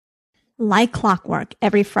Like clockwork,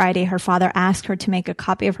 every Friday, her father asked her to make a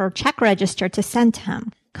copy of her check register to send to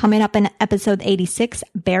him. Coming up in episode 86,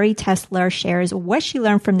 Bari Tessler shares what she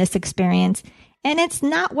learned from this experience, and it's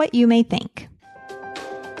not what you may think.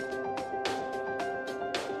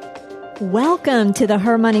 Welcome to the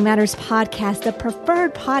Her Money Matters podcast, the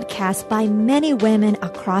preferred podcast by many women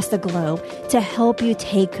across the globe to help you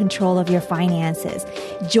take control of your finances.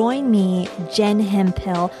 Join me, Jen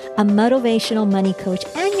Hemphill, a motivational money coach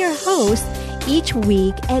and your host, each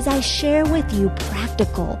week as I share with you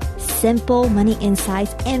practical, simple money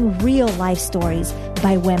insights and real life stories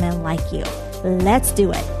by women like you. Let's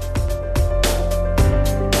do it.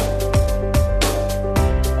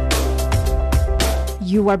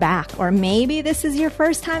 You are back, or maybe this is your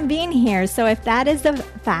first time being here. So if that is the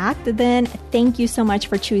fact, then thank you so much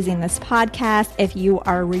for choosing this podcast. If you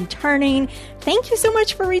are returning, thank you so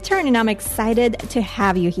much for returning. I'm excited to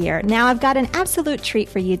have you here. Now, I've got an absolute treat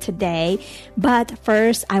for you today, but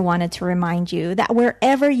first I wanted to remind you that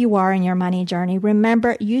wherever you are in your money journey,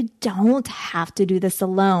 remember you don't have to do this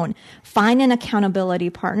alone. Find an accountability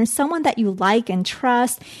partner, someone that you like and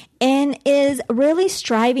trust, and is really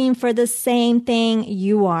striving for the same thing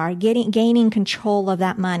you are, gaining control of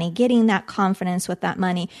that money, getting that confidence with that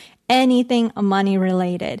money, anything money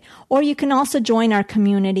related. Or you can also join our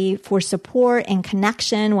community for support and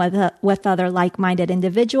connection with other like-minded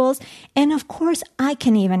individuals. And of course, I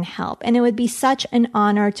can even help. And it would be such an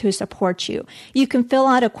honor to support you. You can fill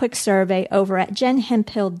out a quick survey over at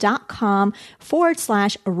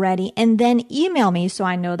jenhemphill.com/ready and then email me so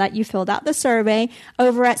I know that you filled out the survey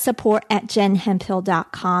over at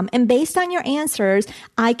support@jenhemphill.com. And based on your answers,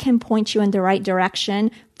 I can point you in the right direction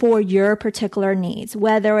for your particular needs,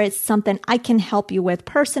 whether it's something I can help you with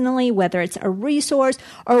personally, whether it's a resource,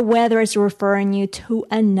 or whether it's referring you to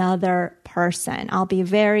another person. I'll be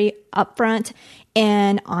very upfront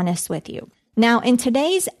and honest with you. Now, in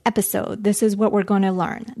today's episode, this is what we're going to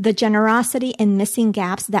learn: the generosity and missing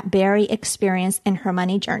gaps that Bari experienced in her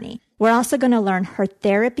money journey. We're also going to learn her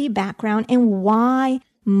therapy background and why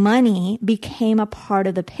money became a part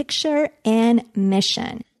of the picture and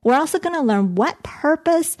mission. We're also going to learn what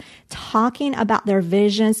purpose talking about their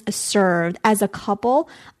visions served as a couple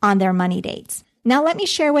on their money dates. Now, let me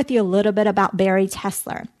share with you a little bit about Bari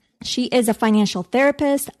Tessler. She is a financial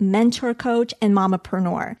therapist, mentor coach, and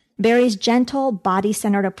mompreneur. Bari's gentle,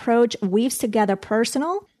 body-centered approach weaves together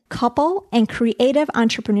personal, couple, and creative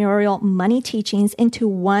entrepreneurial money teachings into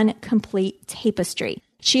one complete tapestry.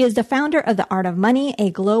 She is the founder of The Art of Money, a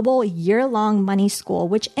global year-long money school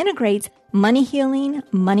which integrates money healing,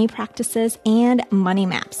 money practices, and money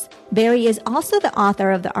maps. Bari is also the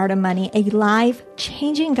author of The Art of Money, a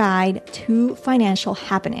life-changing guide to financial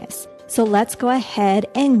happiness. So let's go ahead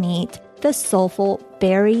and meet the soulful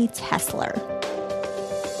Bari Tessler.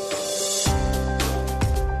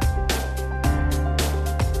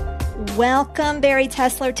 Welcome, Bari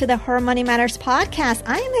Tessler, to the Her Money Matters podcast.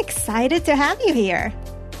 I am excited to have you here.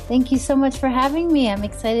 Thank you so much for having me. I'm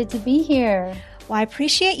excited to be here. Well, I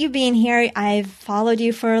appreciate you being here. I've followed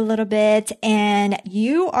you for a little bit, and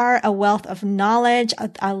you are a wealth of knowledge.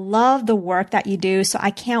 I love the work that you do, so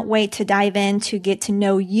I can't wait to dive in to get to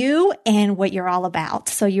know you and what you're all about.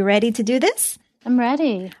 So you ready to do this? I'm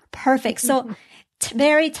ready. Perfect. So,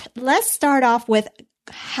 Bari, let's start off with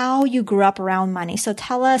how you grew up around money. So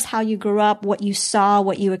tell us how you grew up, what you saw,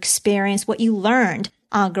 what you experienced, what you learned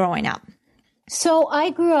growing up. So I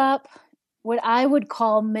grew up what I would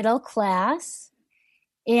call middle class,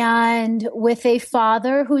 and with a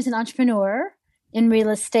father who's an entrepreneur in real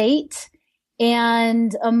estate,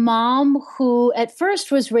 and a mom who at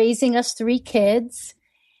first was raising us 3 kids,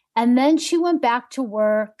 and then she went back to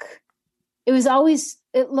work. It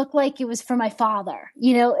looked like it was for my father.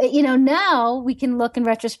 Now we can look in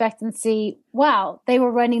retrospect and see, wow, they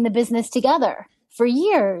were running the business together for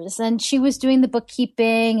years. And she was doing the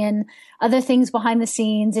bookkeeping and other things behind the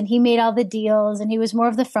scenes. And he made all the deals and he was more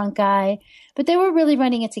of the front guy, but they were really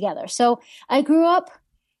running it together. So I grew up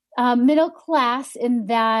middle class in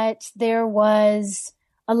that there was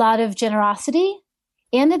a lot of generosity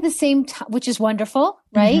and at the same time, which is wonderful,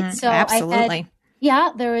 right? Mm-hmm, so absolutely.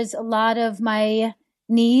 There was a lot of my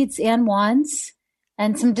needs and wants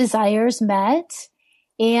and some desires met.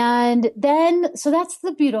 And then, so that's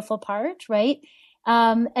the beautiful part, right?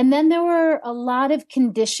 And then there were a lot of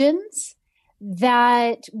conditions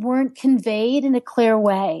that weren't conveyed in a clear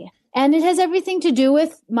way. And it has everything to do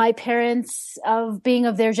with my parents being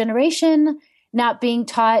of their generation, not being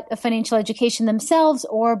taught a financial education themselves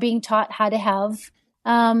or being taught how to have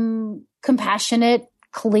compassionate,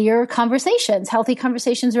 clear conversations, healthy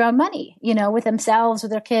conversations around money, with themselves,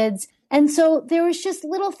 with their kids. And so there was just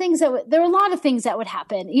little things there were a lot of things that would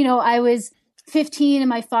happen. I was 15 and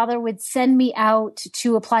my father would send me out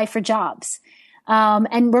to apply for jobs,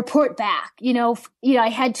 and report back. I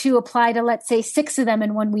had to apply to, let's say, 6 of them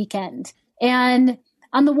in one weekend. And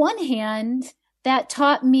on the one hand, that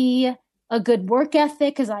taught me a good work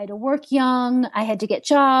ethic because I had to work young. I had to get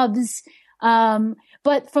jobs.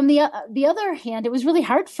 But from the other hand, it was really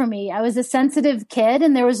hard for me. I was a sensitive kid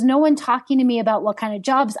and there was no one talking to me about what kind of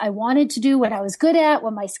jobs I wanted to do, what I was good at,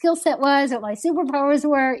 what my skill set was, what my superpowers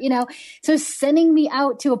were, So sending me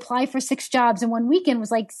out to apply for 6 jobs in one weekend was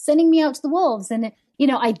like sending me out to the wolves. And,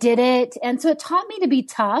 I did it. And so it taught me to be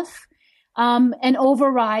tough, and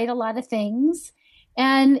override a lot of things.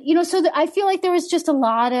 And, I feel like there was just a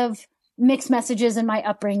lot of mixed messages in my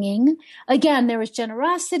upbringing. Again, there was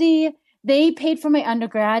generosity. They paid for my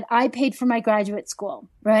undergrad. I paid for my graduate school,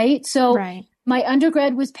 right? So my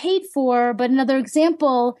undergrad was paid for, but another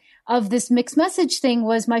example of this mixed message thing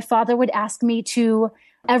was my father would ask me to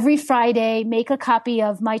every Friday make a copy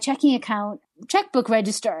of my checking account checkbook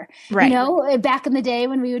register, back in the day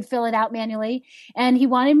when we would fill it out manually. And he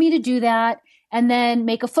wanted me to do that and then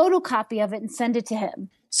make a photocopy of it and send it to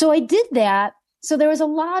him. So I did that. So there was a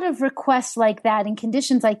lot of requests like that and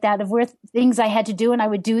conditions like that of where things I had to do and I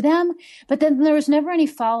would do them. But then there was never any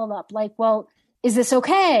follow-up like, well, is this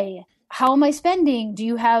okay? How am I spending? Do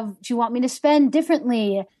you want me to spend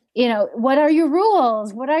differently? What are your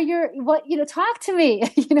rules? Talk to me,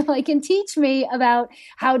 and teach me about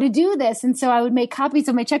how to do this. And so I would make copies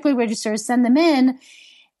of my checkbook registers, send them in.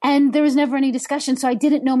 And there was never any discussion. So I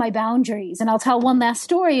didn't know my boundaries. And I'll tell one last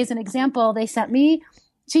story as an example. They sent me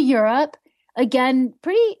to Europe. Again,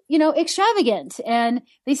 pretty, extravagant. And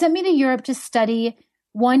they sent me to Europe to study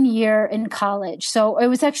 1 year in college. So it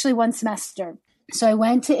was actually 1 semester. So I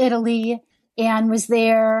went to Italy and was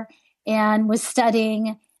there and was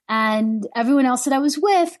studying. And everyone else that I was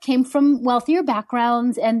with came from wealthier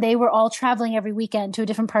backgrounds and they were all traveling every weekend to a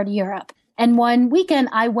different part of Europe. And one weekend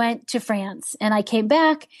I went to France and I came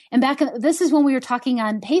back this is when we were talking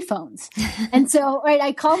on payphones. And so,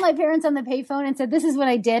 I called my parents on the payphone and said, this is what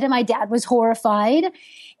I did. And my dad was horrified.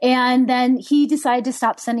 And then he decided to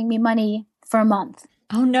stop sending me money for a month.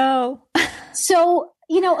 Oh no. So,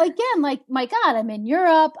 again, like, my God, I'm in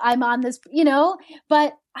Europe, I'm on this,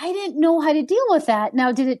 but I didn't know how to deal with that.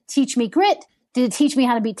 Now, did it teach me grit? Did it teach me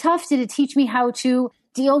how to be tough? Did it teach me how to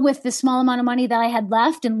deal with the small amount of money that I had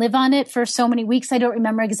left and live on it for so many weeks? I don't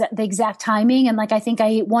remember the exact timing. And I think I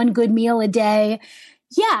ate 1 good meal a day.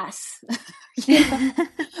 Yes.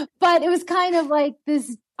 But it was kind of like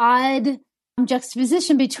this odd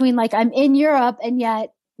juxtaposition between I'm in Europe and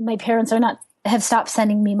yet my parents have stopped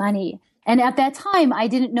sending me money. And at that time, I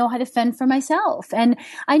didn't know how to fend for myself. And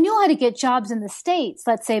I knew how to get jobs in the States,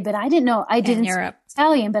 let's say, but I didn't speak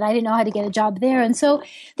Italian, but I didn't know how to get a job there. And so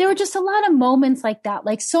there were just a lot of moments like that,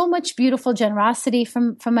 so much beautiful generosity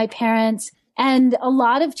from my parents and a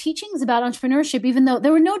lot of teachings about entrepreneurship, even though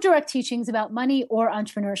there were no direct teachings about money or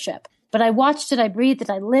entrepreneurship. But I watched it, I breathed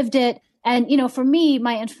it, I lived it. And, for me,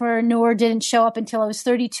 my entrepreneur didn't show up until I was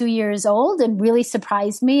 32 years old and really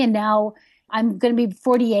surprised me. And now I'm going to be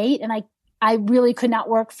 48 and I really could not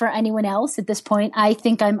work for anyone else at this point. I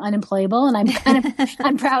think I'm unemployable and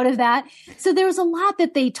I'm proud of that. So there was a lot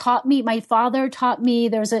that they taught me. My father taught me,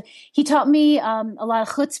 he taught me a lot of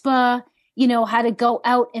chutzpah, how to go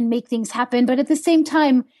out and make things happen. But at the same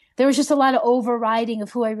time, there was just a lot of overriding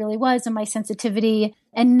of who I really was and my sensitivity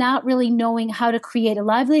and not really knowing how to create a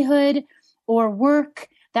livelihood or work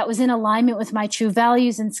that was in alignment with my true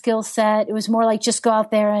values and skill set. It was more like just go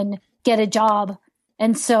out there and get a job.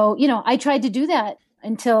 And so, I tried to do that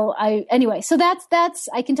until so that's,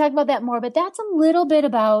 I can talk about that more, but that's a little bit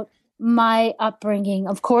about my upbringing.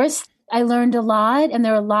 Of course, I learned a lot and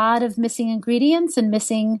there are a lot of missing ingredients and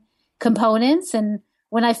missing components. And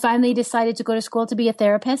when I finally decided to go to school to be a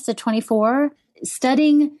therapist at 24,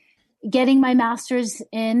 studying, getting my master's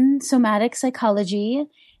in somatic psychology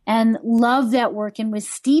and loved that work and was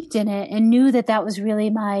steeped in it and knew that that was really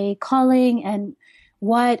my calling and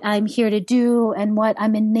what I'm here to do and what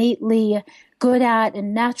I'm innately good at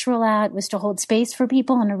and natural at was to hold space for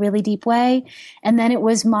people in a really deep way. And then it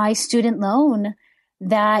was my student loan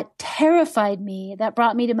that terrified me, that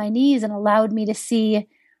brought me to my knees and allowed me to see,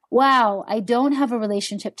 wow, I don't have a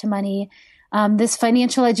relationship to money. This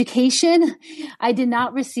financial education I did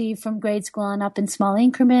not receive from grade school and up in small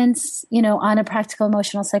increments, on a practical,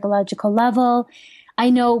 emotional, psychological level. I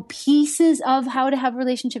know pieces of how to have a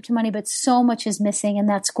relationship to money, but so much is missing. And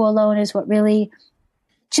that school loan is what really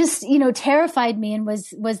just, terrified me and was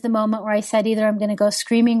the moment where I said, either I'm going to go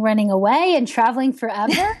screaming, running away and traveling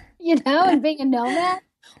forever, and being a nomad,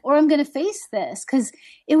 or I'm going to face this, because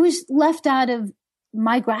it was left out of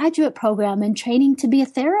my graduate program and training to be a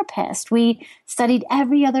therapist. We studied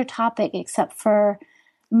every other topic except for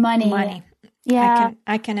money. Yeah.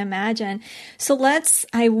 I can imagine. So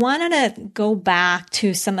I wanted to go back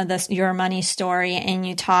to some of your money story, and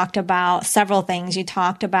you talked about several things. You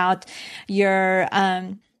talked about your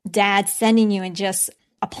dad sending you and just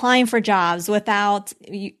applying for jobs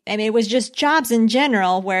it was just jobs in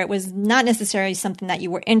general where it was not necessarily something that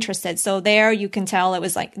you were interested. So there you can tell it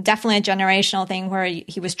was like definitely a generational thing where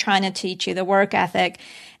he was trying to teach you the work ethic.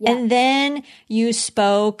 Yeah. And then you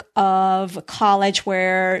spoke of college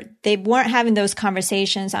where they weren't having those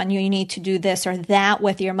conversations on you need to do this or that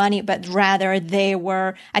with your money, but rather they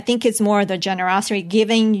were, I think it's more the generosity,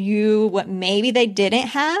 giving you what maybe they didn't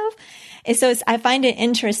have. And so I find it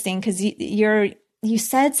interesting because you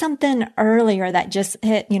said something earlier that just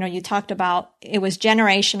hit, you talked about it was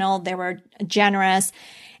generational. They were generous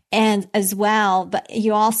and as well, but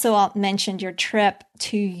you also mentioned your trip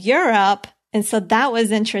to Europe. And so that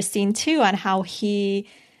was interesting too on how he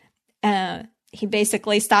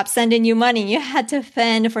basically stopped sending you money. You had to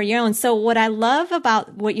fend for your own. So what I love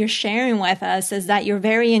about what you're sharing with us is that you're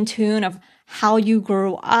very in tune of how you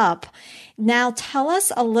grew up. Now tell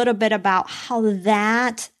us a little bit about how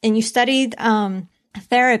that, and you studied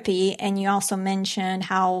therapy, and you also mentioned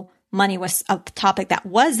how money was a topic that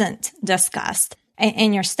wasn't discussed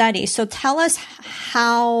in your study. So tell us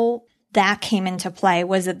how that came into play.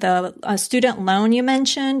 Was it the student loan you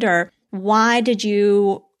mentioned, or why did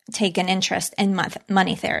you take an interest in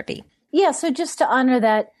money therapy? Yeah, so just to honor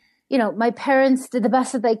that, my parents did the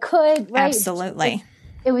best that they could, right? Absolutely.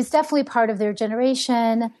 It was definitely part of their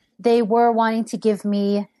generation. They were wanting to give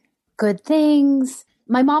me good things.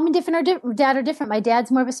 My mom and dad are different. My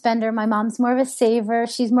dad's more of a spender. My mom's more of a saver.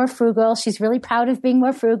 She's more frugal. She's really proud of being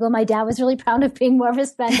more frugal. My dad was really proud of being more of a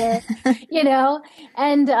spender,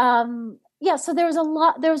 And so there was a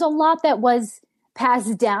lot that was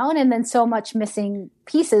passed down, and then so much missing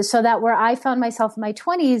pieces. So that where I found myself in my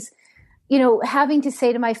 20s, having to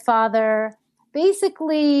say to my father,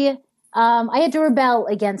 basically, I had to rebel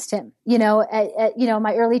against him. At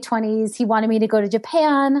my early 20s, he wanted me to go to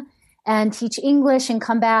Japan and teach English and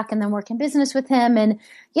come back and then work in business with him. And,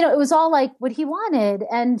 it was all like what he wanted.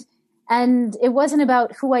 And it wasn't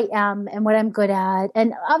about who I am and what I'm good at.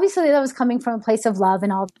 And obviously that was coming from a place of love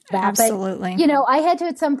and all that. Absolutely. But, I had to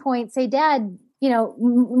at some point say, Dad,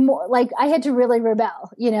 I had to really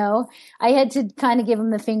rebel, I had to kind of give him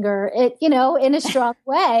the finger, in a strong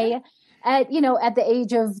way. At the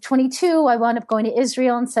age of 22, I wound up going to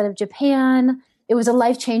Israel instead of Japan. It was a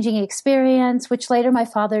life-changing experience, which later my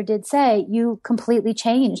father did say, you completely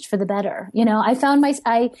changed for the better.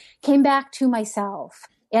 I came back to myself.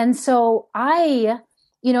 And so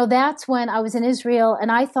that's when I was in Israel,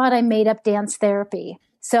 and I thought I made up dance therapy.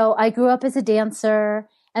 So I grew up as a dancer,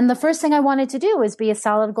 and the first thing I wanted to do was be a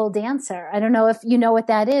solid gold dancer. I don't know if you know what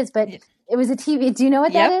that is, but it was a TV. Do you know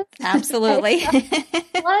what that is? Absolutely.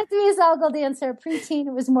 I wanted to be a solid gold dancer. Preteen,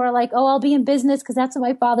 it was more like, I'll be in business because that's what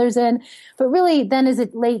my father's in. But really, then as a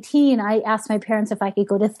late teen, I asked my parents if I could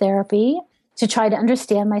go to therapy to try to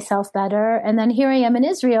understand myself better. And then here I am in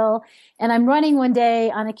Israel, and I'm running one day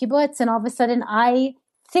on a kibbutz, and all of a sudden I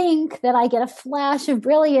think that I get a flash of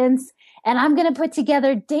brilliance, and I'm going to put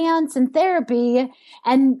together dance and therapy.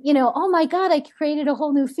 And, oh my God, I created a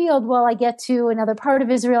whole new field. Well, I get to another part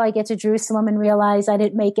of Israel. I get to Jerusalem and realize I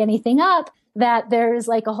didn't make anything up, that there's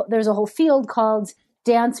a whole field called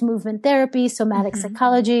dance movement therapy, somatic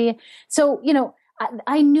psychology. So,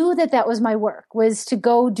 I knew that was my work, was to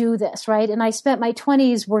go do this, right? And I spent my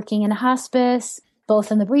 20s working in hospice,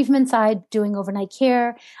 both on the bereavement side, doing overnight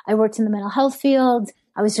care. I worked in the mental health field.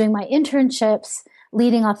 I was doing my internships,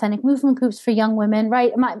 leading authentic movement groups for young women,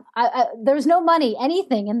 right? There was no money,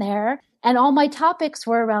 anything in there. And all my topics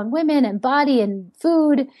were around women and body and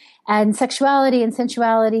food and sexuality and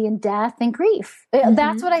sensuality and death and grief.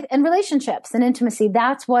 That's what and relationships and intimacy.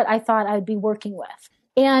 That's what I thought I'd be working with.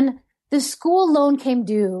 And the school loan came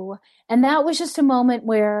due. And that was just a moment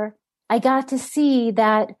where I got to see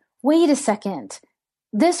that, wait a second,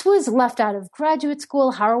 this was left out of graduate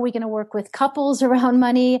school. How are we going to work with couples around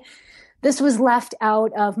money? This was left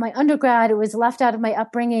out of my undergrad. It was left out of my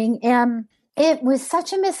upbringing. And it was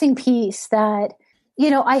such a missing piece that,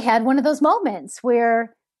 I had one of those moments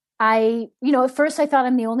where at first I thought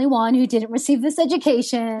I'm the only one who didn't receive this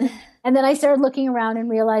education. And then I started looking around and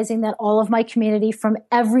realizing that all of my community from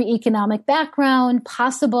every economic background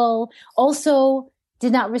possible also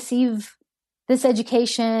did not receive this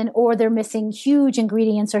education, or they're missing huge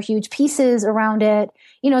ingredients or huge pieces around it.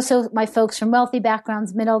 So my folks from wealthy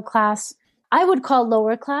backgrounds, middle class, I would call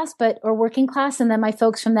lower class, or working class. And then my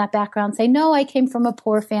folks from that background say, no, I came from a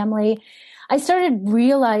poor family. I started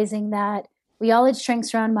realizing that we all had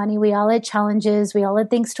strengths around money. We all had challenges. We all had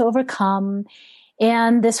things to overcome.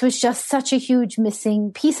 And this was just such a huge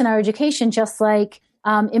missing piece in our education, just like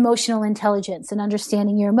emotional intelligence and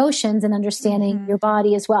understanding your emotions and understanding your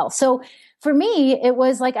body as well. So for me, it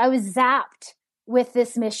was like I was zapped with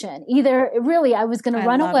this mission. Either really I was going to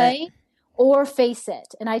run away or face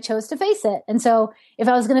it. And I chose to face it. And so if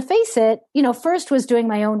I was going to face it, first was doing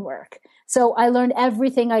my own work. So I learned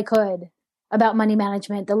everything I could about money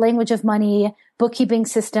management, the language of money, bookkeeping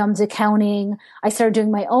systems, accounting. I started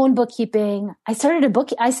doing my own bookkeeping. I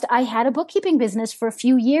had a bookkeeping business for a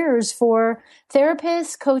few years for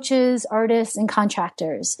therapists, coaches, artists, and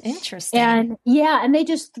contractors. Interesting. And they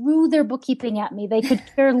just threw their bookkeeping at me. They could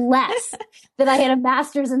care less that I had a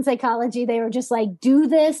master's in psychology. They were just like, do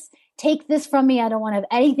this, take this from me. I don't want to have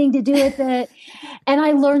anything to do with it. And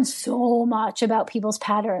I learned so much about people's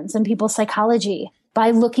patterns and people's psychology by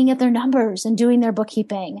looking at their numbers and doing their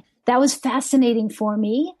bookkeeping. That was fascinating for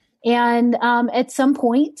me. And at some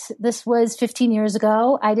point, this was 15 years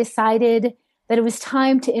ago, I decided that it was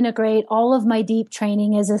time to integrate all of my deep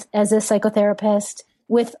training as a psychotherapist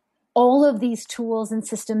with all of these tools and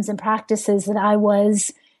systems and practices that I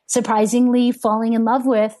was surprisingly falling in love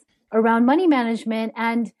with around money management.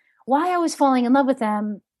 And why I was falling in love with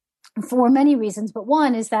them for many reasons. But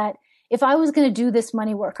one is that if I was going to do this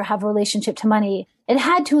money work or have a relationship to money, it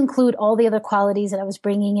had to include all the other qualities that I was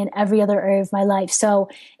bringing in every other area of my life. So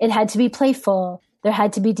it had to be playful. There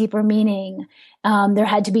had to be deeper meaning. There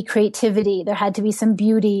had to be creativity. There had to be some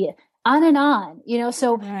beauty, on and on,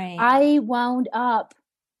 So right. I wound up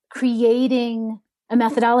creating a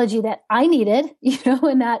methodology that I needed,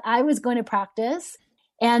 and that I was going to practice.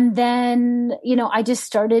 And then, I just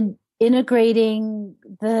started integrating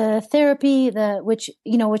the therapy,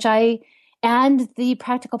 and the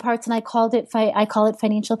practical parts, and I call it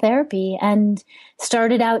financial therapy, and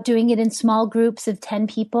started out doing it in small groups of 10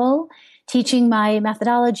 people, teaching my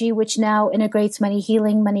methodology, which now integrates money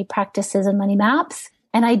healing, money practices, and money maps.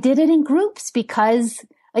 And I did it in groups because,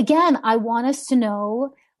 again, I want us to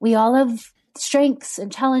know we all have strengths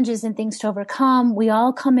and challenges and things to overcome. We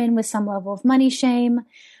all come in with some level of money shame.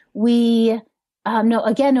 We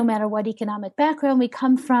no matter what economic background we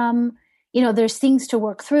come from, there's things to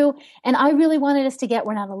work through. And I really wanted us to get,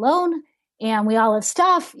 we're not alone and we all have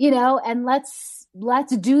stuff, and let's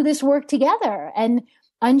do this work together and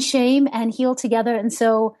unshame and heal together. And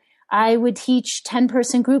so I would teach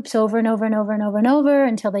 10-person groups over and over and over and over and over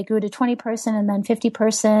until they grew to 20-person and then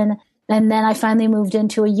 50-person. And then I finally moved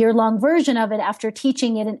into a year-long version of it after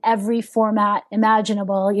teaching it in every format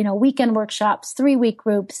imaginable, weekend workshops, 3-week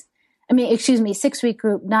groups. 6-week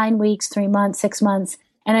group, 9 weeks, 3 months, 6 months.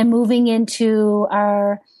 And I'm moving into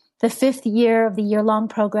the 5th year of the year-long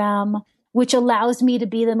program, which allows me to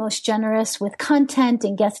be the most generous with content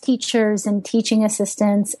and guest teachers and teaching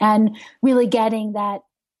assistants, and really getting that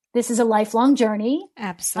this is a lifelong journey.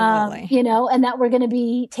 Absolutely. And that we're going to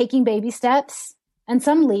be taking baby steps and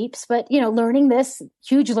some leaps, but, learning this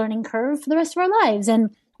huge learning curve for the rest of our lives.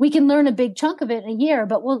 And we can learn a big chunk of it in a year,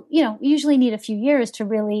 but we usually need a few years to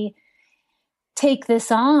really take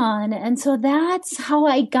this on. And so that's how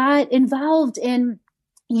I got involved in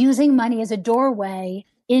using money as a doorway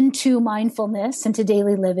into mindfulness, into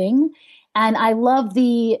daily living. And I love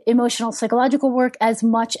the emotional psychological work as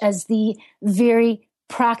much as the very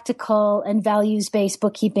practical and values-based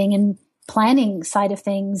bookkeeping and planning side of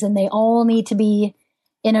things. And they all need to be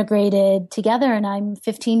integrated together. And I'm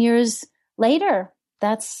 15 years later.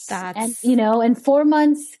 And 4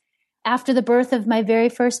 months after the birth of my very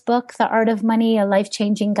first book, The Art of Money, A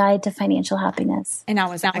Life-Changing Guide to Financial Happiness. And I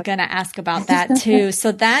was going to ask about that too.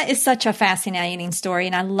 So that is such a fascinating story.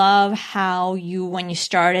 And I love how when you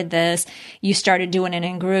started this, you started doing it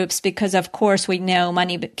in groups, because of course we know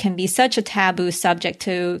money can be such a taboo subject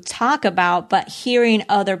to talk about, but hearing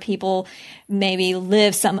other people maybe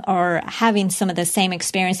live some or having some of the same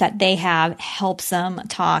experience that they have helps them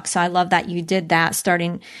talk. So I love that you did that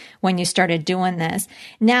starting when you started doing this.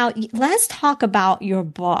 Now, let's talk about your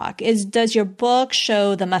book. Does your book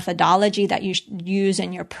show the methodology that you use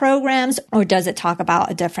in your programs, or does it talk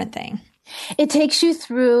about a different thing? It takes you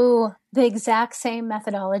through the exact same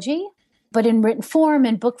methodology, but in written form,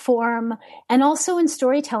 in book form, and also in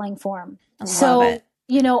storytelling form. I love it.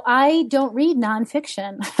 I don't read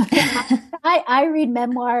nonfiction. I read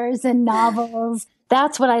memoirs and novels.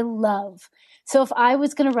 That's what I love. So if I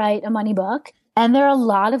was going to write a money book, And there are a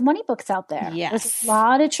lot of money books out there. Yes. There's a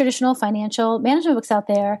lot of traditional financial management books out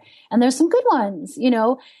there. And there's some good ones,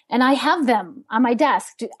 and I have them on my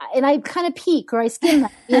desk and I kind of peek or I skim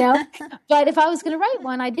them, But if I was going to write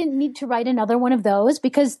one, I didn't need to write another one of those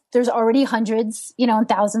because there's already hundreds, and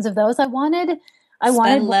thousands of those. Spend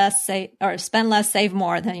less, save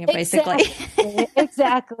more than you basically.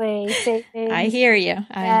 Exactly. I hear you.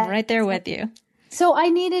 I'm right there with you. So I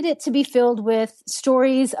needed it to be filled with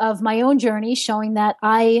stories of my own journey, showing that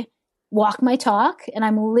I walk my talk and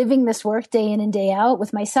I'm living this work day in and day out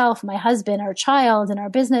with myself, my husband, our child, and our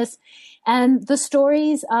business, and the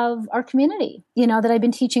stories of our community, that I've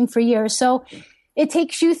been teaching for years. So it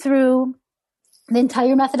takes you through the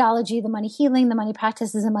entire methodology, the money healing, the money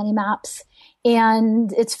practices, and money maps.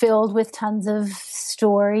 And it's filled with tons of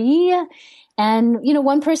story. And,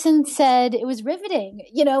 one person said it was riveting,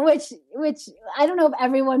 which I don't know if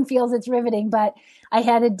everyone feels it's riveting, but I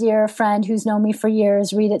had a dear friend who's known me for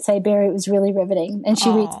years read it, say, Bari, it was really riveting. And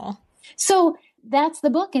she reads it. So that's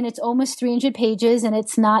the book. And it's almost 300 pages and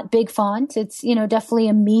it's not big font. It's, definitely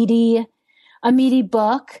a meaty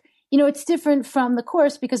book. It's different from the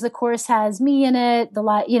course because the course has me in it, the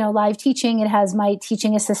live teaching. It has my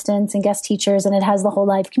teaching assistants and guest teachers, and it has the whole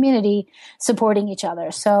live community supporting each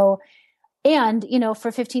other. So, and,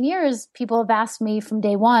 for 15 years, people have asked me from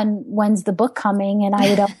day one, when's the book coming? And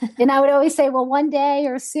I would always say, well, one day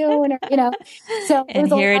or soon, or, so.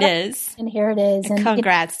 And here it is. And here it is. And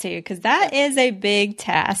congrats to you, because that is a big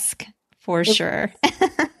task for sure.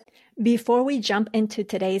 Before we jump into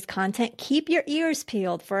today's content, keep your ears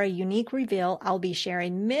peeled for a unique reveal I'll be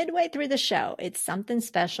sharing midway through the show. It's something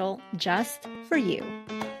special just for you.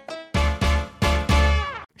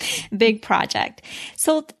 Big project.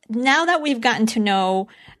 So now that we've gotten to know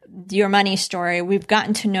your money story, we've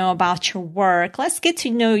gotten to know about your work, let's get to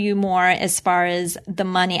know you more as far as the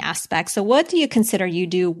money aspect. So what do you consider you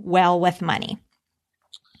do well with money?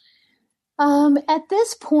 At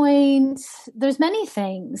this point, there's many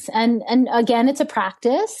things. And again, it's a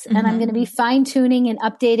practice and I'm going to be fine tuning and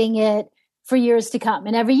updating it for years to come.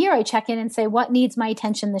 And every year I check in and say, what needs my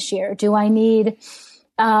attention this year? Do I need,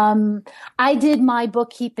 I did my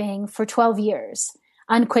bookkeeping for 12 years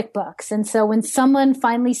on QuickBooks. And so when someone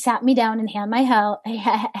finally sat me down and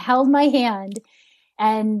held my hand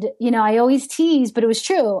and, I always tease, but it was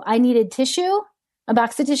true. I needed tissue, a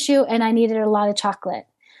box of tissue, and I needed a lot of chocolate.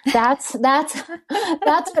 That's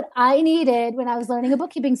what I needed when I was learning a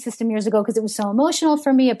bookkeeping system years ago, because it was so emotional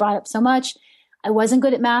for me. It brought up so much. I wasn't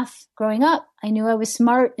good at math growing up. I knew I was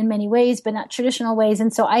smart in many ways, but not traditional ways.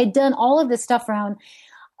 And so I had done all of this stuff around,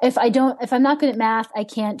 if I'm not good at math, I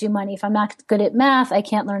can't do money. If I'm not good at math, I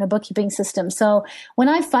can't learn a bookkeeping system. So when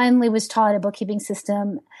I finally was taught a bookkeeping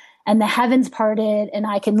system and the heavens parted and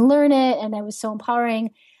I can learn it and it was so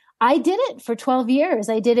empowering, I did it for 12 years.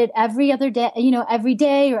 I did it every other day, every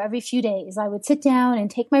day or every few days. I would sit down and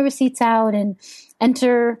take my receipts out and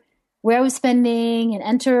enter where I was spending and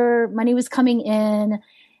enter money was coming in.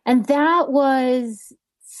 And that was,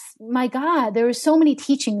 my God, there were so many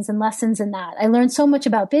teachings and lessons in that. I learned so much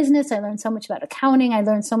about business. I learned so much about accounting. I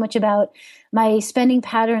learned so much about my spending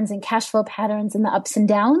patterns and cash flow patterns and the ups and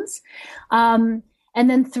downs. And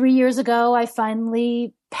then 3 years ago, I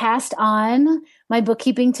finally passed on my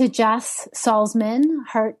bookkeeping to Jess Salzman,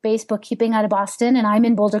 heart-based bookkeeping out of Boston, and I'm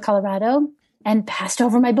in Boulder, Colorado, and passed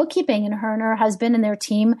over my bookkeeping. And her husband and their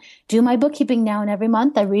team do my bookkeeping now. And every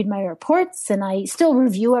month I read my reports and I still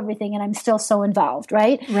review everything and I'm still so involved,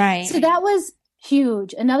 right? Right. So that was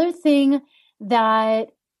huge. Another thing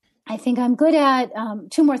that I think I'm good at,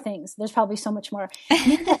 two more things. There's probably so much more.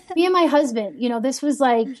 Me and my husband, this was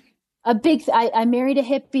like a big, I married a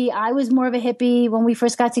hippie. I was more of a hippie when we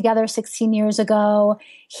first got together 16 years ago.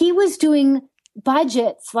 He was doing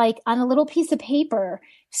budgets like on a little piece of paper,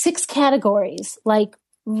 6 categories, like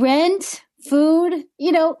rent, food,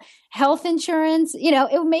 health insurance,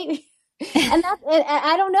 it made, and that,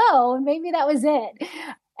 I don't know, maybe that was it.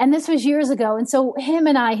 And this was years ago. And so him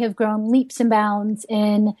and I have grown leaps and bounds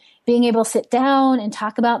in being able to sit down and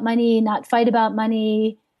talk about money, not fight about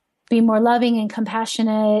money, be more loving and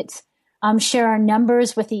compassionate, share our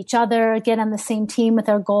numbers with each other, get on the same team with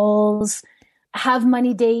our goals, have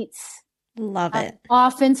money dates. Love it.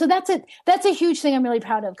 Often. So that's a huge thing I'm really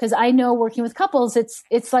proud of, because I know working with couples,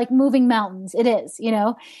 it's like moving mountains. It is,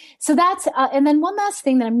 so that's, and then one last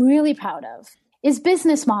thing that I'm really proud of is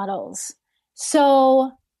business models.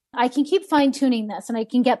 So I can keep fine tuning this and I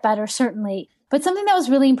can get better, certainly. But something that was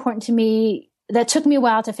really important to me that took me a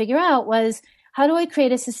while to figure out was, how do I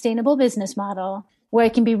create a sustainable business model where I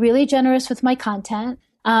can be really generous with my content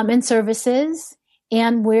and services,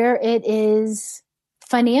 and where it is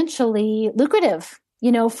financially lucrative,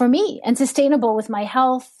 for me, and sustainable with my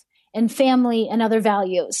health and family and other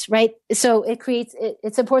values, right? So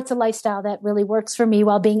it supports a lifestyle that really works for me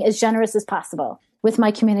while being as generous as possible with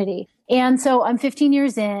my community. And so I'm 15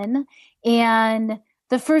 years in, and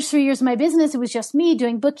the first 3 years of my business, it was just me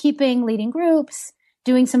doing bookkeeping, leading groups,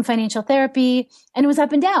 doing some financial therapy, and it was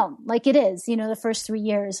up and down like it is, the first 3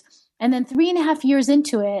 years. And then 3.5 years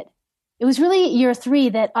into it, it was really year 3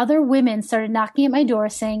 that other women started knocking at my door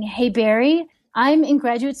saying, "Hey, Bari, I'm in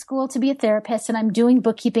graduate school to be a therapist and I'm doing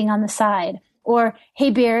bookkeeping on the side." Or,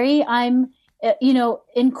 "Hey, Bari, I'm,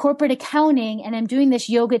 in corporate accounting and I'm doing this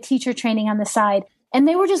yoga teacher training on the side." And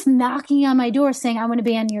they were just knocking on my door saying, "I want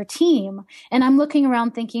to be on your team." And I'm looking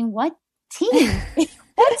around thinking, what team?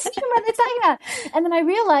 What team are they talking about? And then I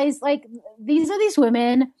realized, these are these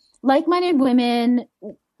women, like-minded women.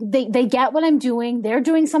 They get what I'm doing. They're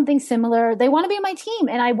doing something similar. They want to be on my team.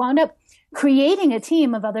 And I wound up creating a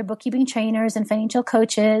team of other bookkeeping trainers and financial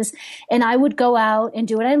coaches. And I would go out and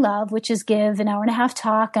do what I love, which is give an 1.5-hour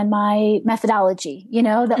talk on my methodology, the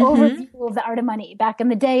overview of the art of money. Back in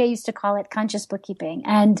the day, I used to call it conscious bookkeeping,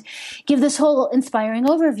 and give this whole inspiring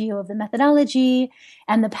overview of the methodology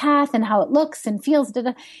and the path and how it looks and feels,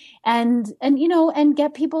 and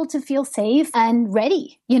get people to feel safe and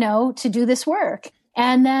ready, to do this work.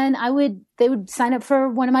 And then they would sign up for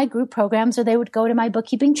one of my group programs, or they would go to my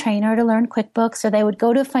bookkeeping trainer to learn QuickBooks, or they would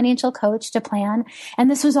go to a financial coach to plan. And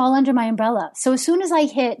this was all under my umbrella. So as soon as I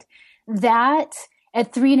hit that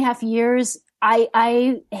at 3.5 years,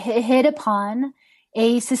 I hit upon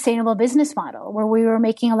a sustainable business model where we were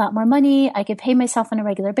making a lot more money. I could pay myself on a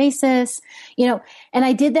regular basis, and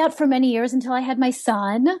I did that for many years until I had my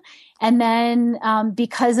son. And then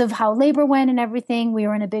because of how labor went and everything, we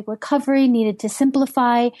were in a big recovery, needed to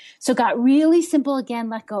simplify. So got really simple again,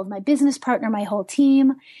 let go of my business partner, my whole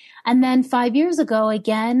team. And then 5 years ago,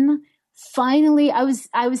 again, finally, I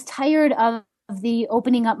was tired of the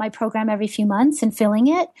opening up my program every few months and filling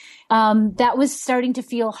it. That was starting to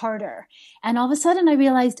feel harder. And all of a sudden I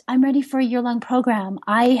realized I'm ready for a year-long program.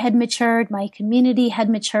 I had matured, my community had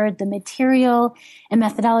matured, the material and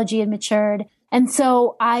methodology had matured. And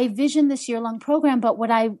so I visioned this year-long program, but what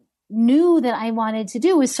I knew that I wanted to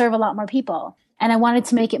do was serve a lot more people. And I wanted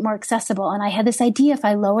to make it more accessible. And I had this idea, if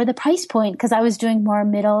I lower the price point, because I was doing more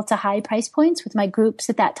middle to high price points with my groups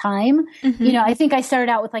at that time. I think I started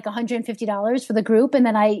out with $150 for the group. And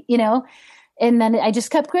then I just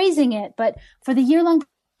kept grazing it. But for the year-long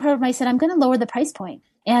program, I said, I'm going to lower the price point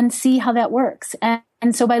and see how that works.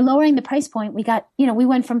 And so by lowering the price point, we got, we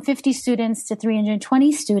went from 50 students to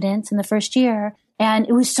 320 students in the first year. And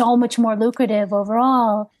it was so much more lucrative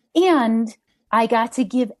overall. And I got to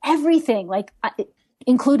give everything,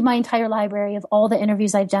 include my entire library of all the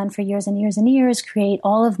interviews I've done for years and years and years, create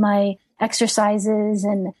all of my exercises,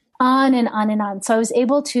 and on and on and on. So I was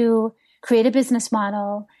able to create a business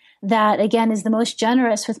model that, again, is the most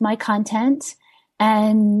generous with my content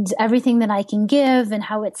and everything that I can give and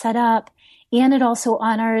how it's set up. And it also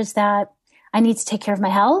honors that I need to take care of my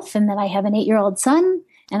health, and that I have an 8-year-old son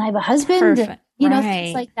and I have a husband. Perfect.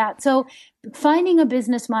 Things like that. So finding a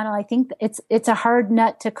business model, I think it's a hard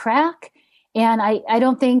nut to crack. And I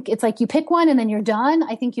don't think it's like you pick one and then you're done.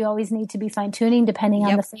 I think you always need to be fine tuning depending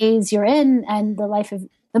on the phase you're in and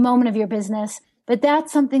the moment of your business. But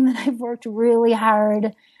that's something that I've worked really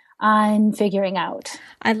hard on figuring out.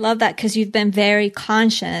 I love that, because you've been very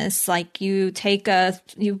conscious. You take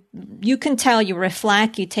you can tell, you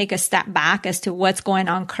reflect, you take a step back as to what's going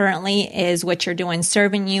on currently. Is what you're doing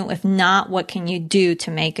serving you? If not, what can you do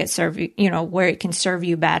to make it serve you, where it can serve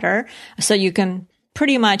you better, so you can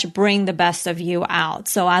pretty much bring the best of you out.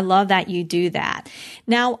 So I love that you do that.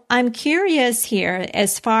 Now, I'm curious here,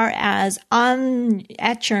 as far as in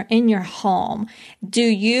your home,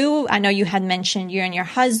 I know you had mentioned you and your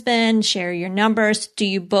husband share your numbers. Do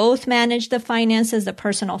you both manage the finances, the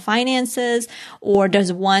personal finances, or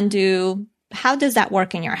does one how does that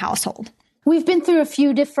work in your household? We've been through a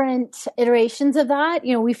few different iterations of that.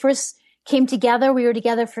 We first came together. We were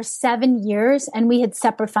together for 7 years and we had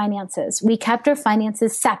separate finances. We kept our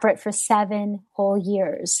finances separate for 7 whole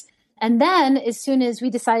years. And then as soon as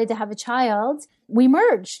we decided to have a child, we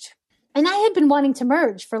merged. And I had been wanting to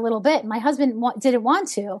merge for a little bit. My husband didn't want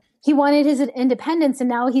to. He wanted his independence. And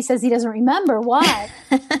now he says he doesn't remember why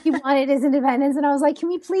he wanted his independence. And I was like, can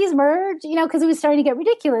we please merge? Because it was starting to get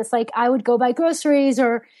ridiculous. I would go buy groceries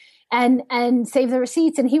and save the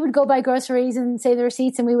receipts, and he would go buy groceries and save the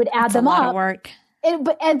receipts, and we would add them up. That's a lot of work.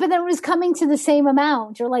 But then it was coming to the same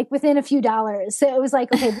amount, or within a few dollars. So it was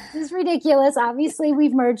like, okay, this is ridiculous. Obviously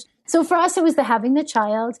we've merged. So for us, it was having the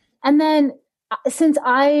child. And then since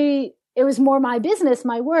I it was more my business,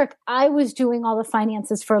 my work, I was doing all the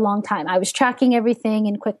finances for a long time. I was tracking everything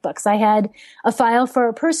in QuickBooks. I had a file for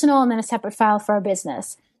our personal and then a separate file for our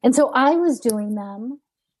business. And so I was doing them,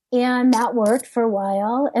 and that worked for a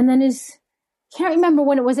while. And then can't remember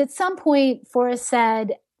when it was, at some point Forrest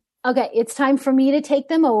said, okay, it's time for me to take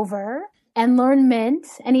them over and learn Mint.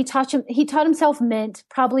 And he taught himself Mint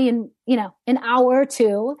probably in, an hour or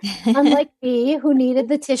two, unlike me, who needed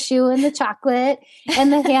the tissue and the chocolate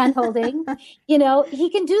and the hand holding. He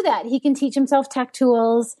can do that. He can teach himself tech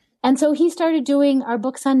tools. And so he started doing our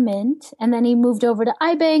books on Mint, and then he moved over to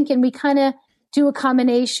iBank, and we kind of do a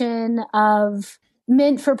combination of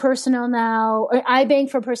Mint for personal now, or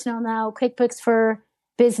iBank for personal now, QuickBooks for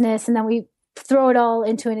business. And then we throw it all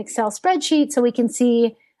into an Excel spreadsheet so we can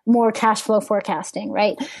see more cash flow forecasting,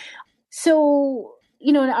 right? So,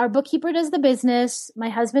 our bookkeeper does the business. My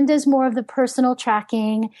husband does more of the personal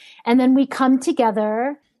tracking. And then we come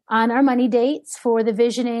together on our money dates for the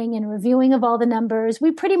visioning and reviewing of all the numbers.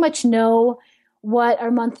 We pretty much know what our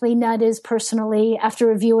monthly nut is personally after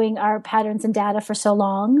reviewing our patterns and data for so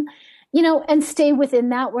long, and stay within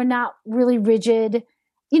that. We're not really rigid.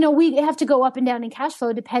 We have to go up and down in cash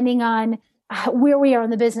flow depending on where we are in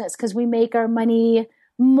the business, because we make our money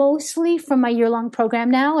mostly from my year-long program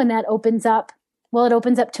now, and that opens up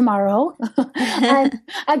tomorrow on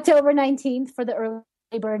October 19th for the early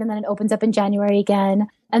bird, and then it opens up in January again.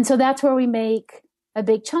 And so that's where we make a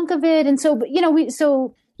big chunk of it. And so,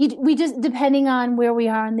 we just, depending on where we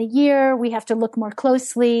are in the year, we have to look more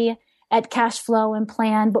closely at cash flow and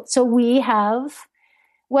plan. But so we have,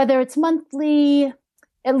 whether it's monthly,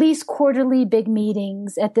 at least quarterly big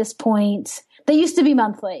meetings at this point. They used to be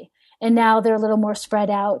monthly, and now they're a little more spread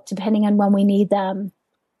out depending on when we need them.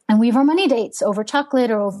 And we have our money dates over chocolate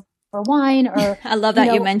or over wine, or I love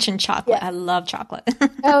that you mentioned chocolate. Yeah. I love chocolate.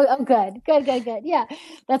 oh, good. Yeah,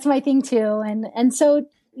 that's my thing too. And so,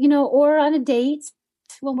 or on a date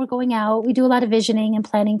when we're going out, we do a lot of visioning and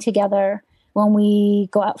planning together when we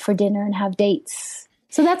go out for dinner and have dates.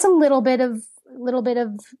 So that's a little bit of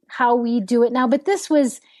how we do it now. But this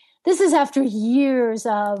is after years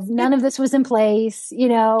of none of this was in place,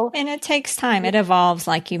 And it takes time. It evolves,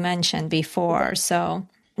 like you mentioned before. So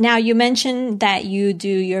now you mentioned that you do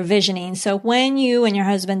your visioning. So when you and your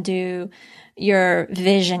husband do your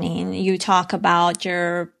visioning, you talk about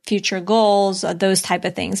your future goals, those type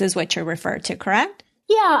of things is what you refer to, correct?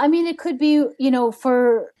 Yeah. I mean, it could be,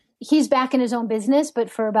 he's back in his own business,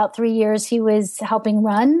 but for about 3 years, he was helping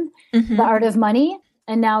run The Art of Money.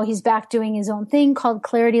 And now he's back doing his own thing called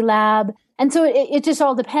Clarity Lab. And so it just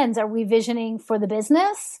all depends. Are we visioning for the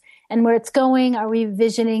business and where it's going? Are we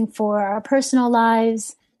visioning for our personal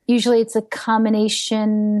lives? Usually it's a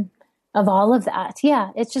combination of all of that. Yeah,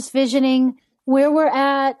 it's just visioning where we're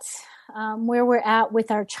at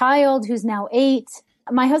with our child, who's now 8.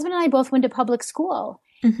 My husband and I both went to public school,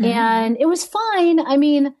 and it was fine. I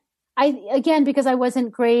mean, because I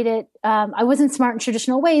wasn't great at, I wasn't smart in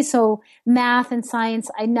traditional ways. So math and science,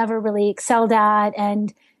 I never really excelled at.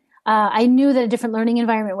 And I knew that a different learning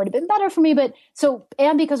environment would have been better for me.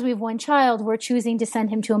 And because we have one child, we're choosing to send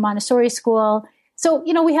him to a Montessori school. So,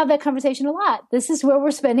 we have that conversation a lot. This is where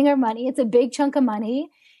we're spending our money. It's a big chunk of money.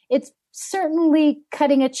 It's certainly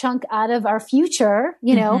cutting a chunk out of our future,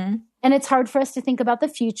 and it's hard for us to think about the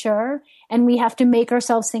future, and we have to make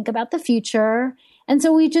ourselves think about the future. And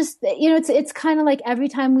so we just, it's kind of like every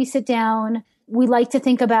time we sit down, we like to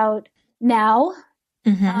think about now,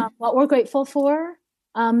 what we're grateful for,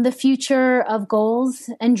 the future of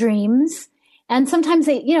goals and dreams. And sometimes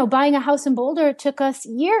buying a house in Boulder took us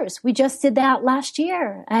years. We just did that last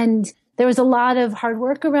year. And there was a lot of hard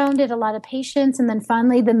work around it, a lot of patience. And then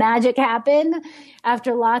finally the magic happened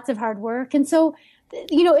after lots of hard work. And so,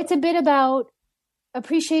 it's a bit about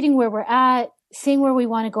appreciating where we're at, seeing where we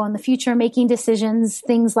want to go in the future, making decisions,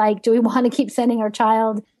 things like, do we want to keep sending our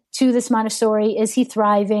child to this Montessori? Is he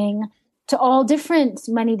thriving? To all different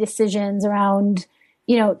money decisions around,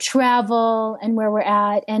 travel and where we're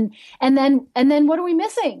at. And then what are we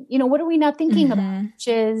missing? What are we not thinking about? Which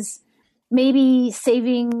is maybe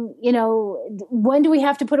saving, when do we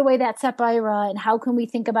have to put away that SEP IRA, and how can we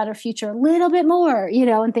think about our future a little bit more,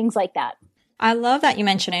 and things like that. I love that you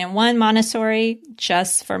mentioned it. And one Montessori,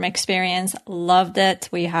 just from experience, loved it.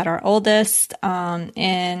 We had our oldest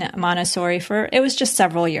in Montessori it was just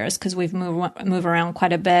several years because we've moved around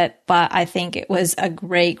quite a bit. But I think it was a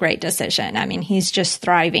great, great decision. I mean, he's just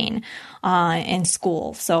thriving in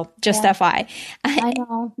school. So just FYI. I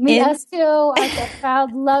know. Us too. Our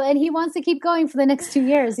child love, and he wants to keep going for the next 2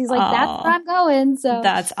 years. He's like, that's where I'm going. So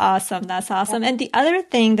that's awesome. That's awesome. Yeah. And the other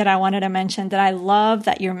thing that I wanted to mention that I love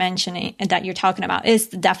that you're mentioning and that you're talking about is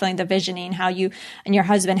definitely the visioning, how you and your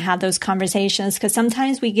husband have those conversations. Because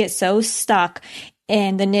sometimes we get so stuck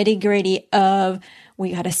in the nitty gritty of,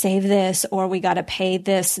 we got to save this or we got to pay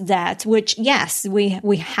this debt, which yes, we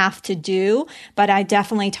have to do. But I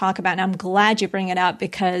definitely talk about, and I'm glad you bring it up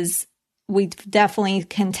because we definitely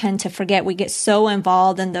can tend to forget. We get so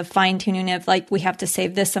involved in the fine tuning of like, we have to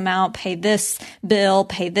save this amount, pay this bill,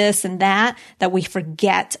 pay this and that we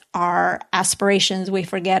forget our aspirations. We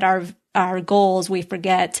forget our goals. We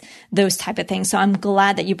forget those type of things. So I'm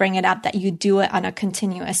glad that you bring it up, that you do it on a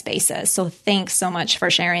continuous basis. So thanks so much for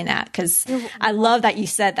sharing that. Cause I love that you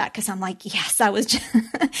said that. Cause I'm like, yes, I was just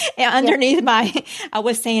underneath I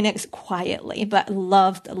was saying it quietly, but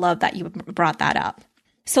love that you brought that up.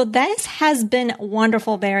 So this has been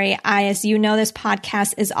wonderful, Bari. As you know, this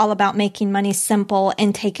podcast is all about making money simple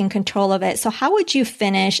and taking control of it. So how would you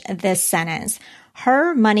finish this sentence?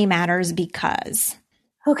 Her money matters because.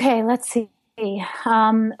 Okay, let's see.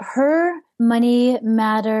 Her money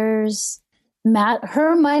matters.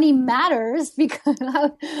 Her money matters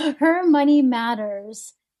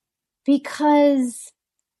because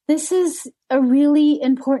this is a really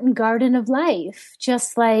important garden of life,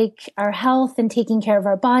 just like our health and taking care of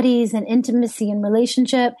our bodies and intimacy and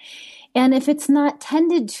relationship. And if it's not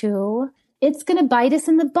tended to, it's going to bite us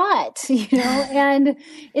in the butt, and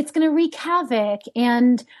it's going to wreak havoc.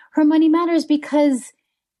 And her money matters because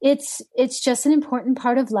it's just an important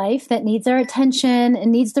part of life that needs our attention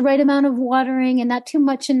and needs the right amount of watering and not too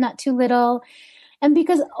much and not too little. And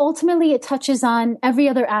because ultimately it touches on every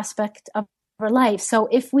other aspect of our life. So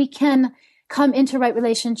if we can come into right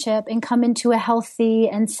relationship and come into a healthy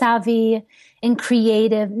and savvy and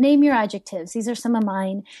creative, name your adjectives, these are some of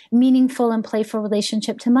mine, meaningful and playful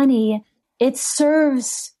relationship to money, it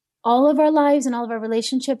serves all of our lives and all of our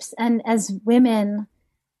relationships. And as women,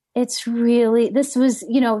 it's really, this was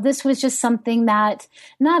just something that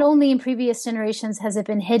not only in previous generations has it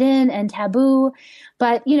been hidden and taboo,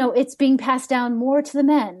 but, it's being passed down more to the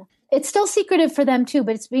men. It's still secretive for them too,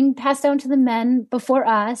 but it's being passed down to the men before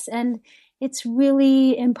us. And it's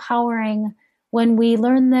really empowering when we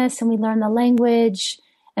learn this and we learn the language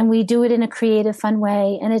and we do it in a creative, fun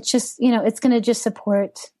way. And it's just, it's going to just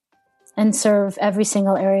support and serve every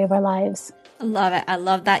single area of our lives. Love it. I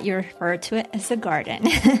love that you refer to it as a garden.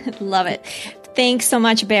 Love it. Thanks so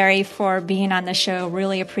much, Bari, for being on the show.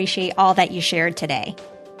 Really appreciate all that you shared today.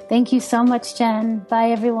 Thank you so much, Jen.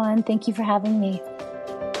 Bye, everyone. Thank you for having me.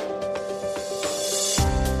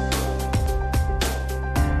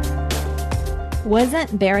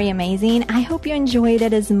 Wasn't Bari amazing? I hope you enjoyed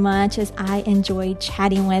it as much as I enjoyed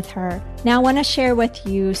chatting with her. Now, I want to share with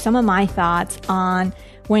you some of my thoughts on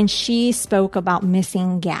when she spoke about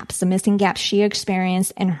missing gaps, the missing gaps she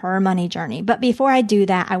experienced in her money journey. But before I do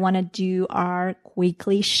that, I want to do our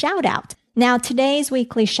weekly shout out. Now, today's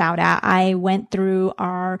weekly shout out, I went through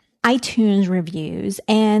our iTunes reviews,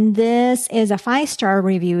 and this is a 5-star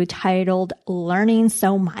review titled Learning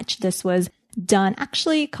So Much. This was done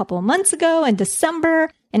actually a couple of months ago in December,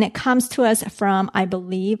 and it comes to us from, I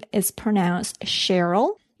believe it's pronounced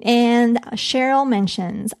Cheryl. And Cheryl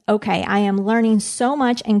mentions, okay, I am learning so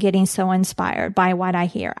much and getting so inspired by what I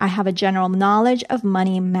hear. I have a general knowledge of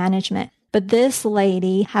money management, but this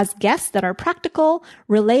lady has guests that are practical,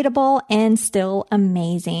 relatable, and still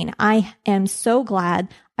amazing. I am so glad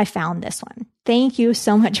I found this one. Thank you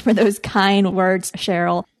so much for those kind words,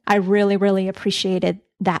 Cheryl. I really, really appreciated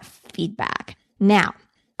that feedback. Now,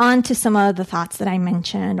 on to some of the thoughts that I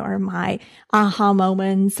mentioned or my aha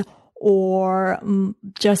moments or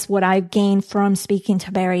just what I've gained from speaking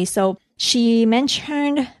to Bari. So she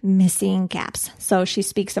mentioned missing gaps. So she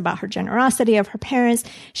speaks about her generosity of her parents.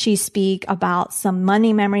 She speaks about some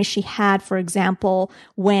money memories she had. For example,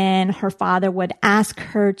 when her father would ask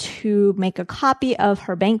her to make a copy of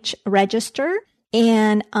her bank register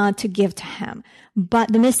and to give to him.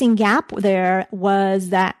 But the missing gap there was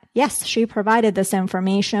that, yes, she provided this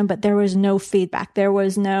information, but there was no feedback. There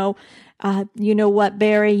was no, you know what,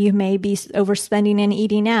 Bari, you may be overspending and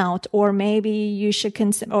eating out, or maybe you should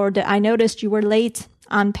consider, or I noticed you were late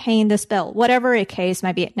on paying this bill, whatever a case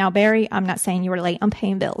might be. Now, Bari, I'm not saying you were late on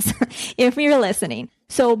paying bills if you're listening.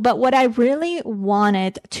 So, but what I really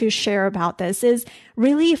wanted to share about this is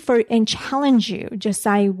really and challenge you.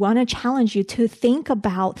 I want to challenge you to think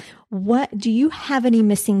about do you have any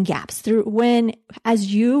missing gaps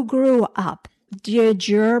as you grew up? Did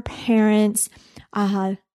your parents,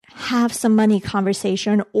 have some money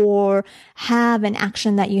conversation or have an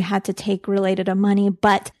action that you had to take related to money,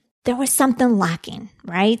 but there was something lacking,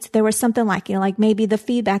 right? There was something lacking, like maybe the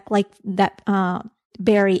feedback like that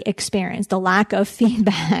Bari experienced, the lack of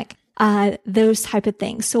feedback, those type of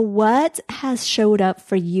things. So what has showed up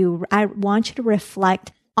for you? I want you to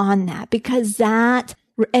reflect on that, because that,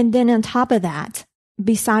 and then on top of that,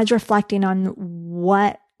 besides reflecting on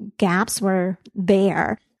what gaps were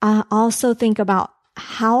there, also think about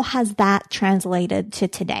how has that translated to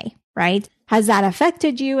today, right? Has that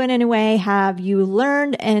affected you in any way? Have you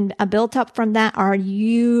learned and built up from that? Are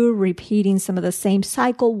you repeating some of the same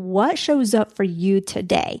cycle? What shows up for you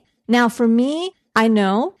today? Now, for me, I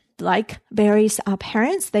know, like Bari's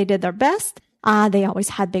parents, they did their best. They always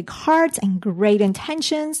had big hearts and great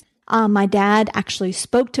intentions. My dad actually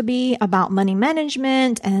spoke to me about money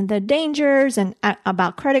management and the dangers and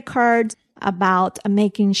about credit cards, about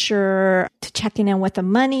making sure to checking in with the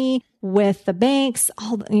money, with the banks.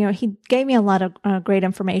 He gave me a lot of great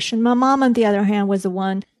information. My mom, on the other hand, was the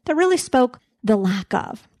one that really spoke the lack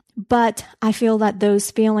of. But I feel that those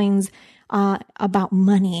feelings about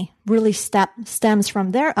money really stems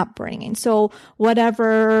from their upbringing. So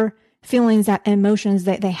whatever feelings, that emotions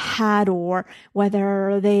that they had, or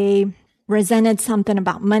whether they resented something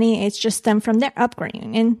about money, it's just stemmed from their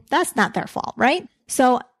upbringing, and that's not their fault, right?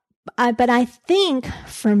 So, but I think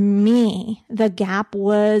for me, the gap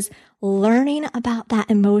was learning about that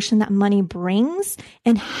emotion that money brings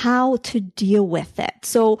and how to deal with it.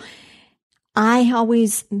 So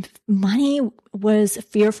money was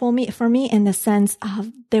fearful for me in the sense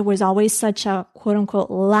of there was always such a quote unquote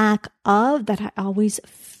lack of, that I always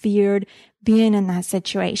feared being in that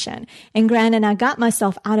situation. And granted, I got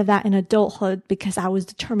myself out of that in adulthood because I was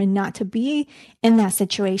determined not to be in that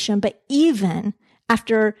situation. But even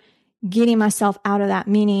after getting myself out of that,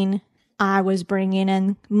 meaning I was bringing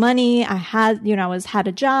in money, I had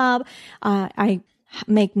a job, I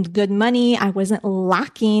make good money, I wasn't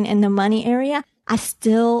lacking in the money area, I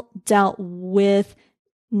still dealt with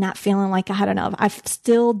not feeling like I had enough. I've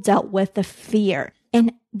still dealt with the fear.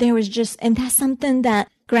 And that's something that,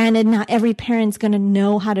 granted, not every parent's going to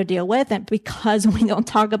know how to deal with it, because we don't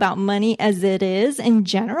talk about money as it is in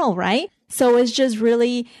general, right? So it's just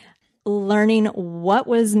really learning what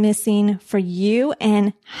was missing for you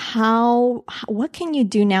and what can you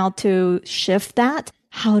do now to shift that,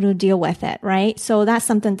 how to deal with it, right? So that's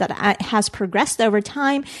something that has progressed over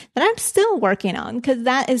time that I'm still working on, because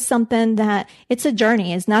that is something that it's a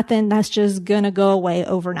journey. It's nothing that's just going to go away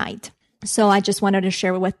overnight. So I just wanted to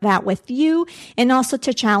share that with you, and also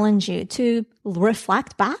to challenge you to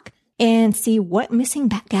reflect back and see what missing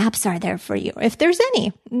gaps are there for you. If there's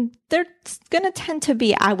any, there's going to tend to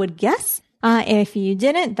be, I would guess. If you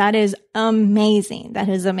didn't, that is amazing. That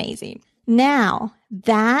is amazing. Now,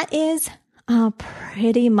 that is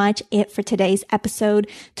pretty much it for today's episode.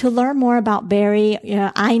 To learn more about Bari,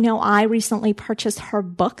 I know I recently purchased her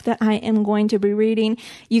book that I am going to be reading.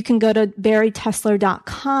 You can go to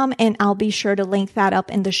baritessler.com, and I'll be sure to link that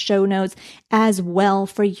up in the show notes as well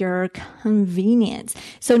for your convenience.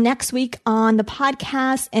 So next week on the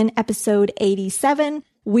podcast, in episode 87,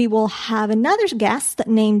 we will have another guest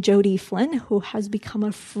named Jody Flynn, who has become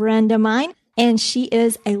a friend of mine, and she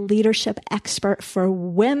is a leadership expert for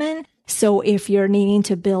women. So if you're needing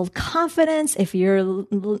to build confidence, if you're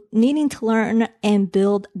needing to learn and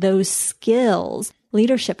build those skills,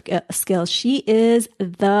 leadership skills, she is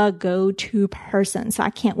the go-to person. So I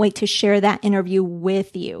can't wait to share that interview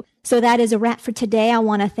with you. So that is a wrap for today. I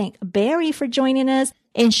want to thank Bari for joining us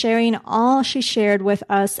and sharing all she shared with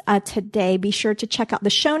us today. Be sure to check out the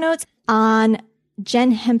show notes on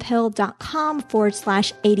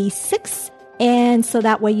jenhemphill.com/86. And so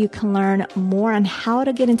that way you can learn more on how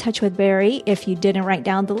to get in touch with Bari. If you didn't write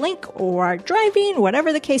down the link or are driving,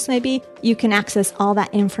 whatever the case may be, you can access all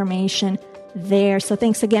that information there. So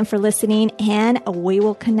thanks again for listening, and we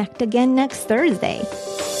will connect again next Thursday.